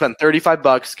 So you can spend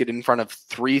 $35, get in front of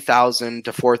 3,000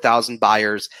 to 4,000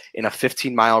 buyers in a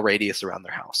 15-mile radius around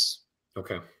their house.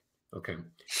 Okay. Okay.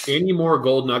 Any more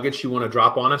gold nuggets you want to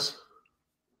drop on us?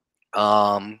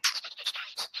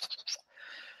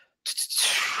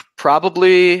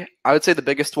 Probably, I would say the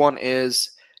biggest one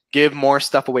is give more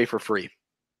stuff away for free.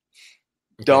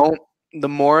 Okay. The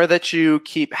more that you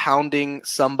keep hounding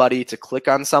somebody to click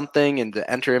on something and to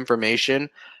enter information,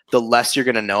 the less you're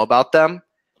going to know about them.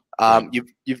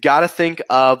 You've got to think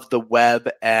of the web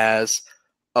as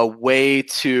a way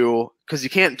to, because you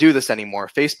can't do this anymore.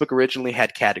 Facebook originally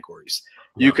had categories.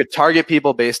 Yeah. You could target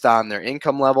people based on their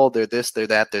income level. They're this, they're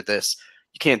that, they're this.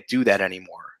 You can't do that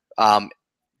anymore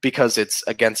because it's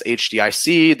against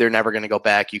HDIC. They're never going to go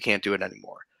back. You can't do it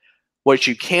anymore. What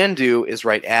you can do is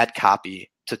write ad copy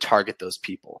to target those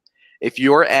people. If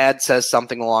your ad says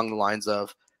something along the lines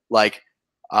of like,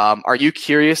 are you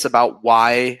curious about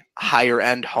why higher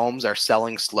end homes are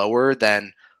selling slower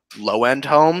than low end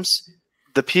homes?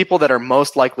 The people that are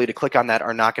most likely to click on that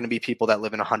are not going to be people that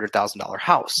live in a $100,000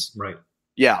 house. Right.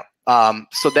 Yeah.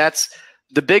 So that's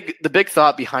the big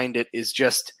thought behind it is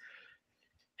just,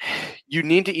 you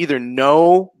need to either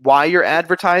know why you're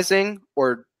advertising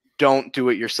or don't do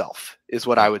it yourself, is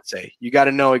what I would say. You got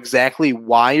to know exactly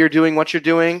why you're doing what you're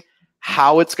doing,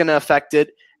 how it's going to affect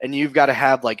it. And you've got to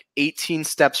have like 18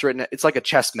 steps written. It's like a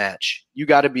chess match. You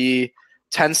got to be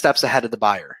 10 steps ahead of the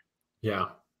buyer. Yeah.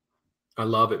 I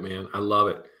love it, man. I love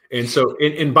it. And so,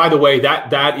 and by the way,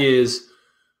 that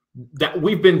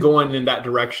we've been going in that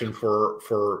direction for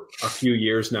a few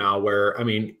years now, where, I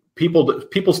mean,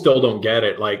 people still don't get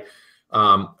it. Like,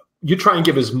 you try and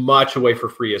give as much away for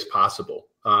free as possible.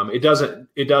 It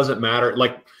doesn't matter.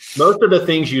 Like most of the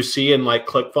things you see in like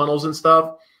ClickFunnels and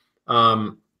stuff,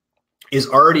 is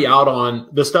already out on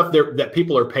the stuff that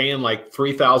people are paying like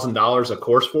 $3,000 a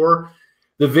course for.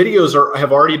 The videos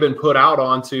have already been put out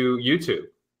onto YouTube,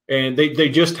 and they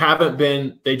just haven't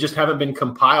been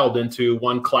compiled into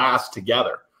one class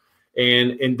together.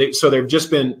 So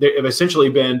they've essentially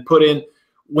been put in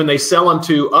when they sell them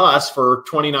to us for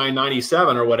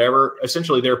 $29.97 or whatever.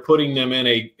 Essentially, they're putting them in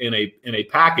a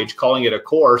package, calling it a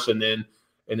course, and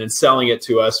then selling it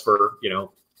to us for,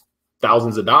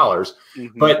 thousands of dollars.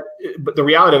 Mm-hmm. But the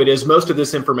reality of it is most of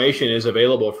this information is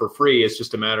available for free. It's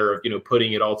just a matter of,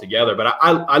 putting it all together. But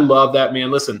I love that,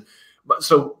 man. Listen,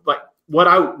 so like what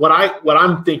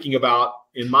I'm thinking about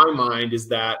in my mind is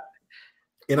that,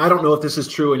 and I don't know if this is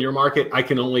true in your market. I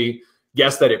can only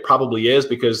guess that it probably is,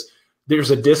 because there's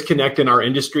a disconnect in our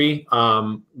industry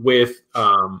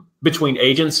between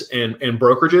agents and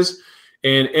brokerages.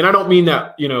 And I don't mean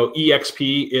that,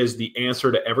 EXP is the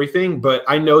answer to everything, but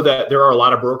I know that there are a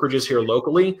lot of brokerages here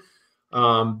locally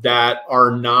that are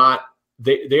not,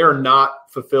 they are not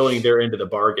fulfilling their end of the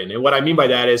bargain. And what I mean by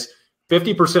that is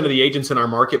 50% of the agents in our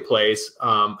marketplace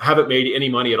haven't made any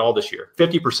money at all this year,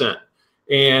 50%.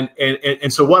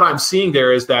 And so what I'm seeing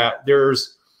there is that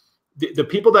there's the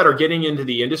people that are getting into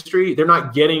the industry, they're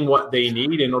not getting what they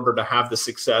need in order to have the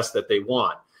success that they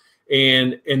want.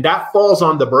 And that falls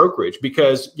on the brokerage,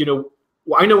 because,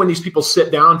 I know when these people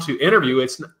sit down to interview,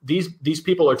 it's these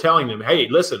people are telling them, hey,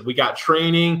 listen, we got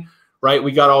training, right?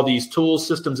 We got all these tools,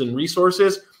 systems, and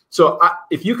resources. So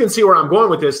if you can see where I'm going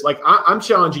with this, like I'm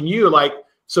challenging you, like,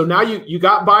 so now you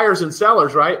got buyers and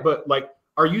sellers, right? But like,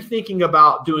 are you thinking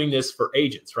about doing this for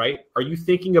agents, right? Are you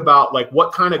thinking about like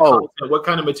what kind of content, what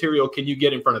kind of material can you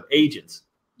get in front of agents?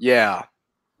 Yeah.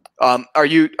 Are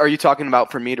you talking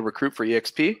about for me to recruit for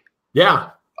EXP? Yeah.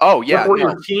 Oh, yeah. For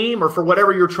your team or for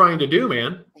whatever you're trying to do,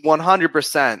 man.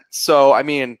 100%. So, I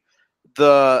mean,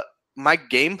 my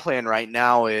game plan right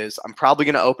now is I'm probably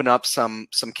going to open up some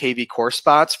KV course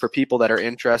spots for people that are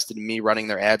interested in me running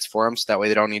their ads for them, so that way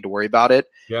they don't need to worry about it.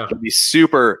 Yeah. It'll be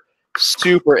super,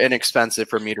 super inexpensive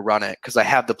for me to run it because I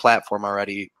have the platform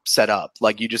already set up.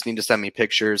 Like, you just need to send me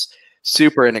pictures.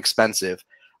 Super inexpensive.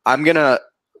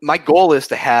 My goal is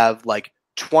to have like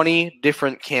 20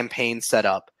 different campaigns set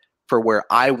up for where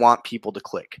I want people to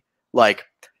click. Like,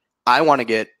 I want to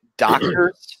get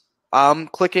doctors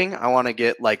clicking. I want to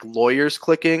get like lawyers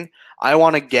clicking. I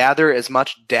want to gather as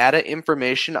much data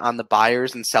information on the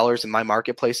buyers and sellers in my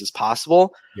marketplace as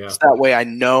possible. Yeah. So that way I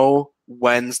know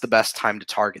when's the best time to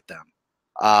target them.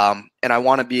 And I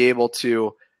want to be able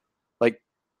to, like,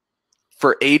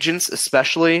 for agents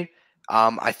especially,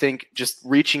 I think just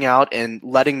reaching out and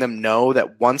letting them know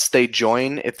that once they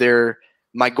join,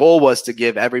 my goal was to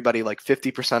give everybody like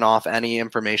 50% off any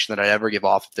information that I ever give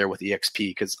off if they're with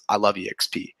EXP, because I love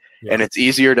EXP. Yeah. And it's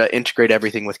easier to integrate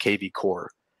everything with KV Core.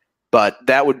 But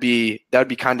that would be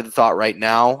kind of the thought right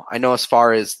now. I know as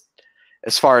far as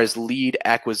lead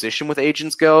acquisition with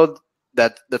agents go,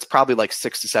 that's probably like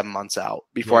 6 to 7 months out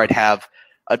before I'd have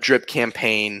a drip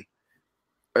campaign,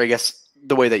 or I guess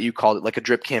the way that you called it, like a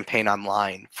drip campaign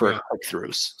online for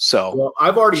click-throughs. So, well,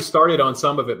 I've already started on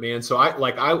some of it, man. So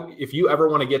if you ever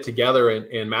want to get together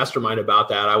and mastermind about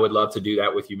that, I would love to do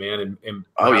that with you, man. And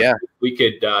we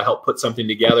could help put something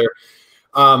together.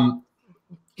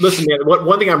 Listen, man,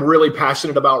 one thing I'm really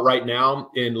passionate about right now,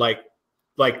 and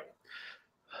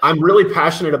I'm really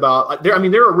passionate about there. I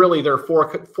mean, there are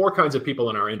four kinds of people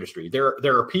in our industry. There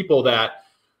are people that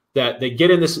they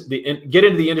get into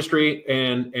the industry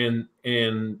and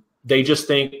they just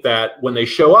think that when they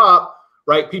show up,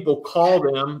 right, people call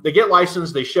them, they get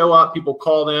licensed, they show up, people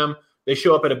call them, they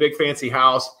show up at a big fancy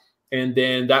house, and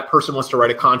then that person wants to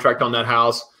write a contract on that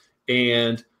house,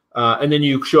 and then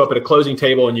you show up at a closing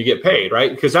table and you get paid,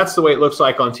 right? Because that's the way it looks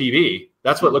like on TV.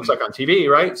 That's what it looks like on TV,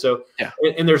 right? So,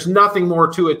 and there's nothing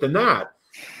more to it than that.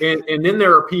 And then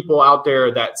there are people out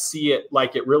there that see it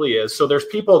like it really is. So there's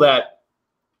people that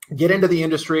get into the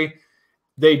industry,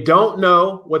 they don't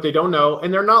know what they don't know,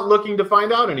 and they're not looking to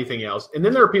find out anything else. And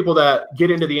then there are people that get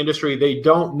into the industry, they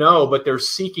don't know, but they're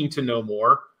seeking to know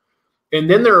more. And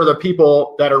then there are the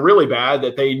people that are really bad,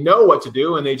 that they know what to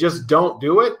do and they just don't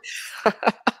do it.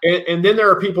 And then there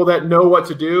are people that know what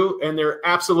to do and they're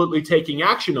absolutely taking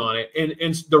action on it.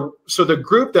 So the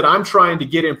group that I'm trying to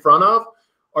get in front of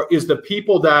is the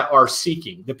people that are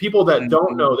seeking, the people that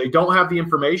don't know, they don't have the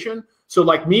information. So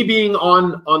like me being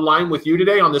online with you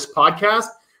today on this podcast,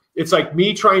 it's like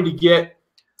me trying to get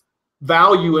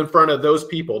value in front of those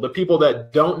people, the people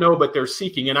that don't know, but they're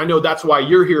seeking. And I know that's why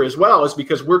you're here as well, is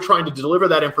because we're trying to deliver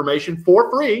that information for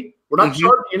free. We're not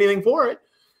charging anything for it.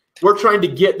 We're trying to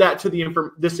get that to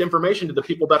this information to the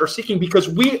people that are seeking, because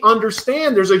we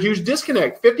understand there's a huge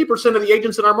disconnect. 50% of the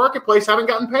agents in our marketplace haven't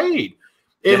gotten paid.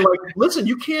 And listen,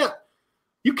 you can't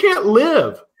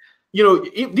live. You know,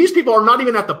 these people are not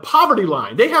even at the poverty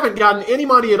line. They haven't gotten any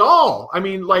money at all. I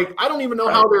mean, like, I don't even know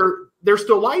how they're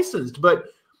still licensed, but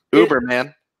Uber,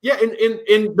 man. Yeah,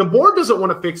 and the board doesn't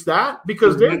want to fix that,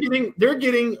 because they're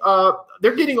getting all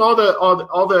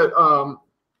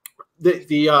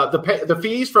the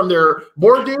fees from their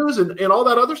board dues and all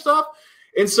that other stuff.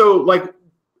 And so, like,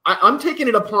 I'm taking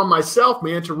it upon myself,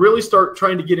 man, to really start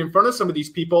trying to get in front of some of these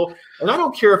people. And I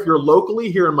don't care if you're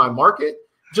locally here in my market.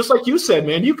 Just like you said,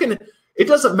 man, it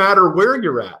doesn't matter where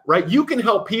you're at, right? You can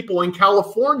help people in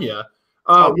California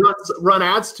run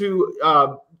ads to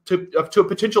a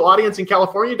potential audience in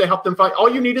California to help them find.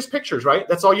 All you need is pictures, right?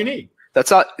 That's all you need.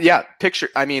 That's all. Yeah, picture.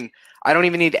 I mean, I don't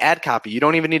even need ad copy. You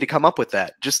don't even need to come up with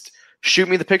that. Just shoot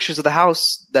me the pictures of the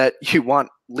house that you want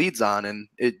leads on, and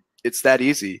it's that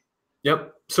easy.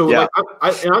 Yep. So I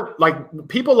like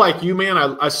people like you, man.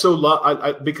 I so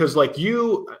love because like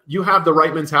you have the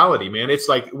right mentality, man. It's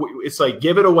like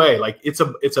give it away. Like it's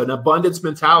an abundance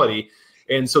mentality.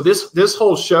 And so this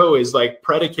whole show is like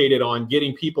predicated on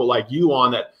getting people like you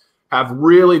on that have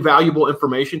really valuable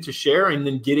information to share, and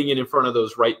then getting it in front of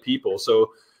those right people.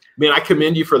 So, man, I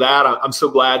commend you for that. I'm so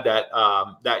glad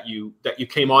that you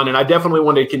came on, and I definitely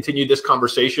want to continue this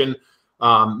conversation,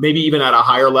 maybe even at a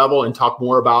higher level, and talk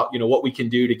more about what we can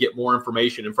do to get more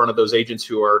information in front of those agents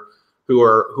who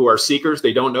are seekers.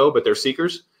 They don't know, but they're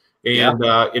seekers, and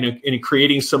in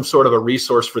creating some sort of a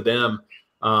resource for them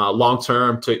long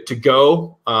term to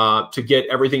get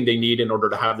everything they need in order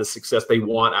to have the success they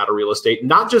want out of real estate.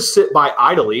 Not just sit by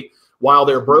idly while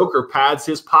their broker pads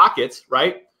his pockets,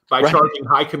 right? By charging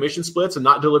high commission splits and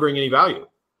not delivering any value.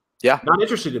 Yeah. Not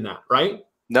interested in that, right?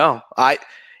 No.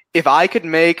 If I could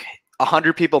make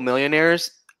 100 people millionaires,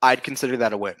 I'd consider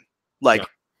that a win. Like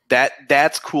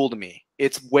that's cool to me.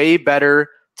 It's way better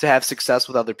to have success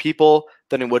with other people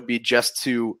than it would be just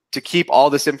to keep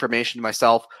all this information to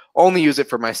myself, only use it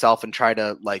for myself, and try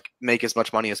to like make as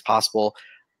much money as possible.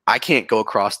 I can't go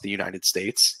across the United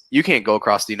States. You can't go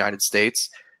across the United States.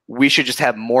 We should just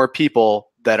have more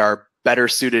people that are better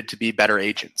suited to be better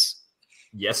agents.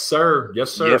 Yes, sir.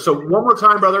 Yes, sir. Yep. So one more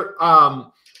time, brother.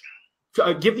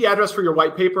 give the address for your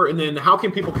white paper, and then how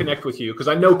can people connect with you? Because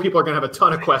I know people are going to have a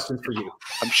ton of questions for you.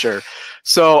 I'm sure.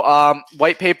 So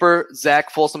white paper,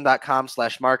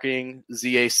 ZachFolsom.com/marketing,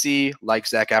 ZAC, like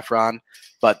Zac Efron,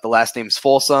 but the last name's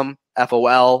Folsom,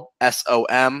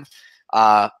 FOLSOM,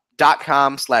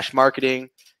 .com/marketing.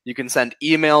 You can send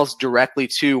emails directly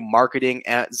to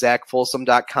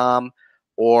marketing@ZachFolsom.com,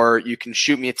 or you can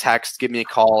shoot me a text, give me a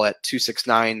call at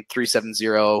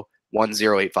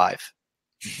 269-370-1085.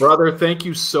 Brother, thank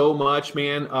you so much,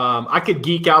 man. I could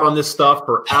geek out on this stuff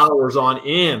for hours on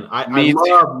end. I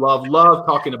love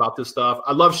talking about this stuff.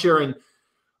 I love sharing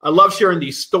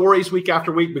these stories week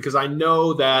after week, because I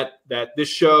know that this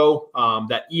show,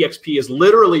 that EXP, is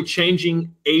literally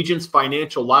changing agents'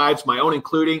 financial lives, my own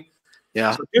including.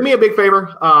 Yeah. So do me a big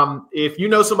favor. If you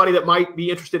know somebody that might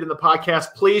be interested in the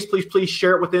podcast, please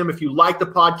share it with them. If you like the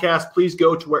podcast, please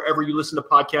go to wherever you listen to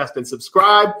podcasts and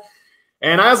subscribe.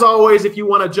 And as always, if you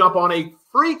want to jump on a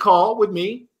free call with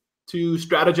me to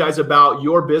strategize about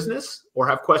your business or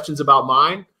have questions about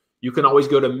mine, you can always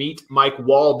go to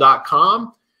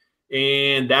meetmikewall.com.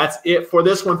 And that's it for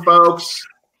this one, folks.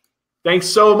 Thanks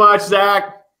so much,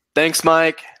 Zach. Thanks,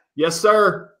 Mike. Yes,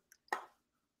 sir.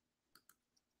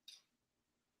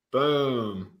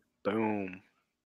 Boom. Boom.